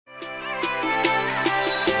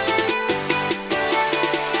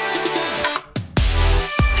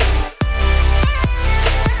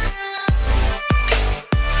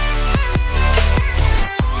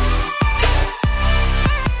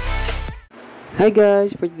Hi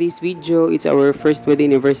guys! For today's video, it's our first wedding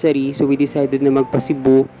anniversary. So we decided na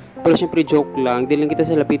magpa-Cebu. Pero syempre joke lang. Dahil lang kita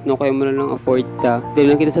sa lapit no, kaya mo na lang afford ta. Dahil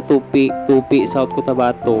lang kita sa Tupi, South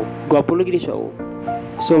Cotabato. Gwapo lagi ni siya oh.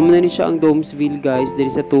 So muna ni siya ang DomesVille guys, dahil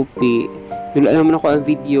sa Tupi. Alam mo na ko ang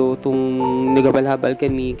video itong nagabal-habal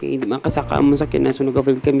kami. Kaya hindi makasaka mo sa kina. So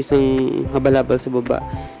nagabal kami sang habal-habal sa baba.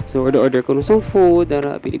 So order ko na sa food.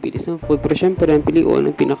 Pili-pili sa food. Pero syempre ang pilion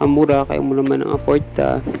ang pinakamura. Kaya mo naman ang afford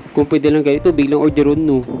ta. Kung pwede lang ganito, biglang orderon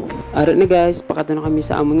no. Ara na guys, pakata na kami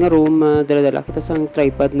sa amon nga room. Dala-dala kita sang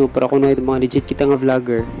tripod no. Para kung na mga legit kita nga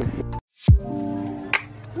vlogger.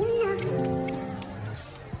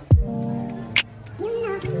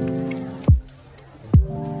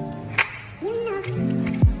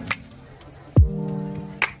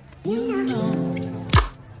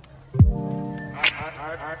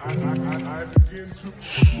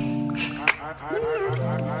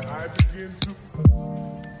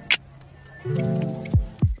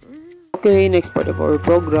 Okay, next part of our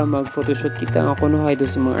program, mag-photoshoot kita nga kunuhay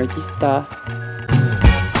doon sa mga artista.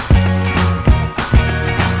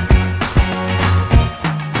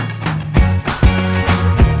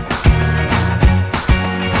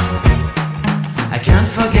 I can't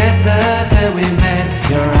forget the day we met.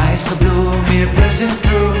 Your eyes so blue, me pressing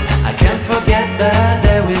through. I can't forget the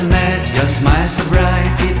day we met. Your smile so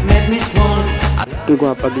bright, it made me swoon.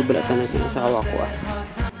 Gagwapa, gibalatan na sinasawa ko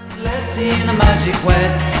Let's see in a magic way.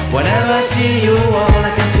 Whenever I see you, all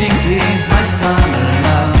I can think is my summer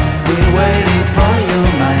love. Been waiting for you,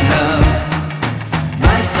 my love.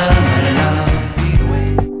 My summer love.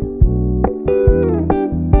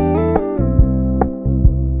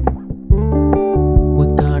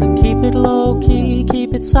 We're gonna keep it low key,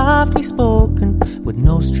 keep it softly spoken, with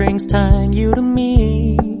no strings tying you to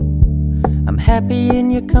me. I'm happy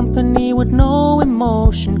in your company with no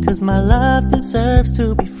emotion, 'cause my love deserves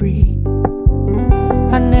to be free.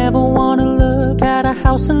 I never wanna look at a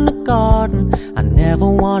house in the garden, I never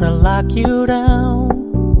wanna lock you down.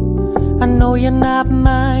 I know you're not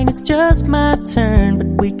mine, it's just my turn, but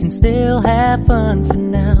we can still have fun for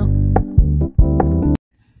now.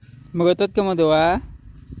 Magutot ka mo doa?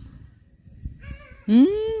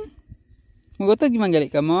 Magutot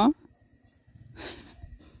gimanggali ka mo?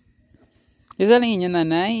 Isa lang inyo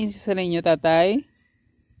nanay, isa lang inyo tatay.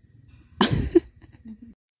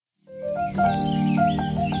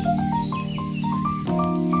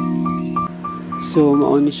 So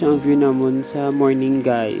mauni siya ang view namon sa morning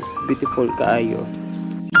guys. Beautiful kaayo.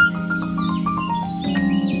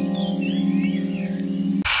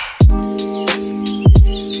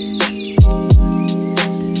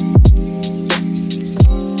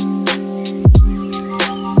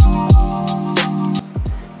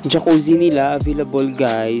 Jacuzzi nila available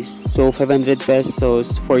guys. So 500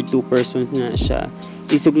 pesos for 2 persons na siya.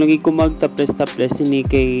 Isog lagi ko mag-taples sini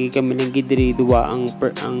kay kami lang gidri duwa ang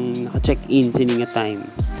naka-check-in sini nga time.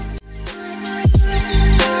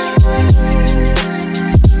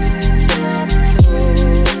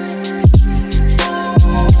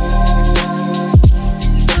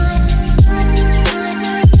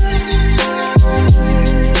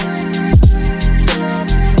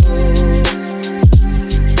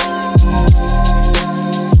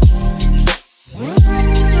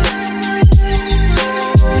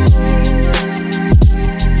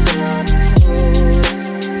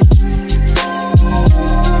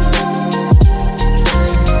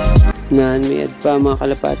 Nan may ad pa mga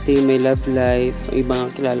kalapati, may love life, ang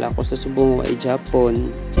ibang kilala ko sa Subong ay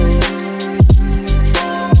Japon.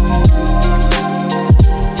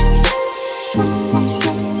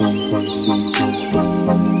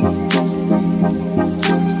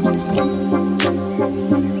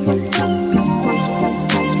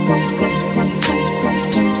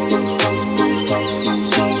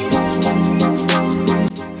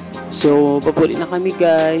 So, papuli na kami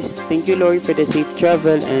guys. Thank you Lord for the safe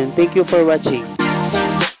travel and thank you for watching.